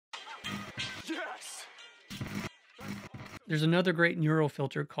there's another great neural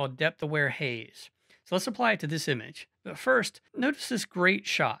filter called Depth Aware Haze. So let's apply it to this image. But first, notice this great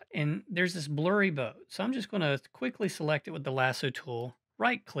shot, and there's this blurry boat. So I'm just going to quickly select it with the lasso tool,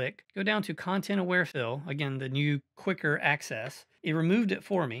 right click, go down to Content Aware Fill, again, the new quicker access. It removed it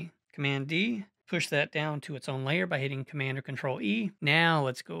for me. Command D, push that down to its own layer by hitting Command or Control E. Now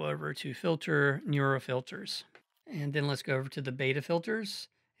let's go over to Filter, Neuro Filters. And then let's go over to the beta filters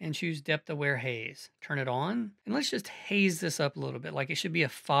and choose Depth Aware Haze. Turn it on, and let's just haze this up a little bit, like it should be a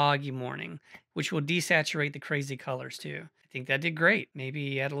foggy morning, which will desaturate the crazy colors too. I think that did great.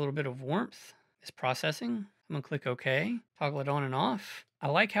 Maybe add a little bit of warmth. It's processing. I'm gonna click OK, toggle it on and off. I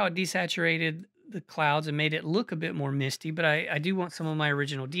like how it desaturated the clouds and made it look a bit more misty, but I do want some of my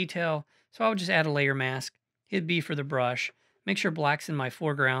original detail, so I would just add a layer mask, hit B for the brush, make sure black's in my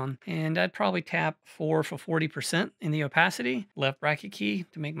foreground, and I'd probably tap 4 for 40% in the opacity, left bracket key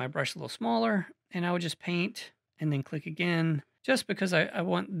to make my brush a little smaller, and I would just paint and then click again, just because I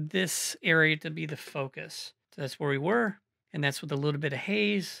want this area to be the focus. So that's where we were, and that's with a little bit of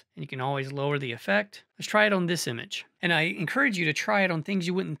haze, and you can always lower the effect. Let's try it on this image. And I encourage you to try it on things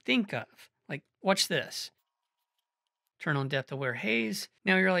you wouldn't think of. Like, watch this. Turn on Depth Aware Haze.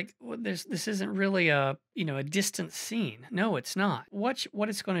 Now you're like, well, this isn't really a distant scene. No, it's not. Watch what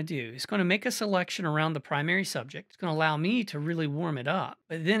it's going to do. It's going to make a selection around the primary subject. It's going to allow me to really warm it up.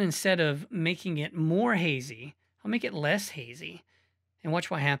 But then instead of making it more hazy, I'll make it less hazy. And watch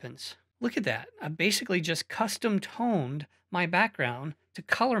what happens. Look at that. I basically just custom toned my background to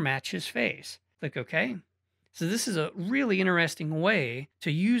color match his face. Click OK. So this is a really interesting way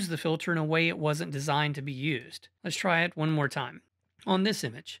to use the filter in a way it wasn't designed to be used. Let's try it one more time. On this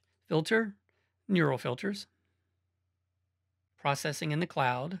image, filter, neural filters, processing in the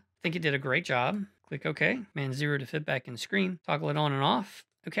cloud. I think it did a great job. Click OK. Command 0 to fit back in screen. Toggle it on and off.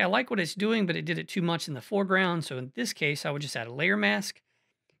 Okay, I like what it's doing, but it did it too much in the foreground. So in this case, I would just add a layer mask,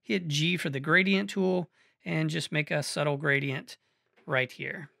 hit G for the gradient tool, and just make a subtle gradient right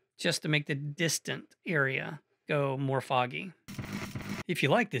here, just to make the distant area go more foggy. If you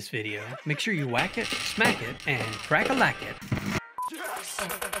like this video, make sure you whack it, smack it, and crack-a-lack it. Yes!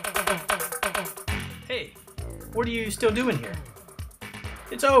 Hey, what are you still doing here?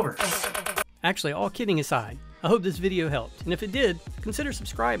 It's over. Actually, all kidding aside, I hope this video helped, and if it did, consider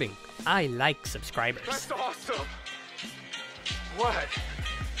subscribing. I like subscribers. That's awesome. What?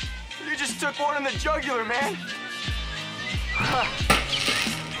 You just took one in the jugular, man.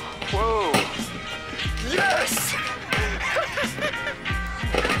 Whoa. Yes!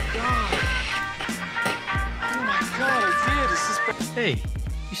 Oh my God, I did. This is... Hey,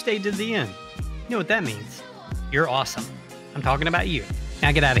 you stayed to the end. You know what that means? You're awesome. I'm talking about you.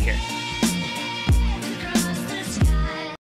 Now get out of here.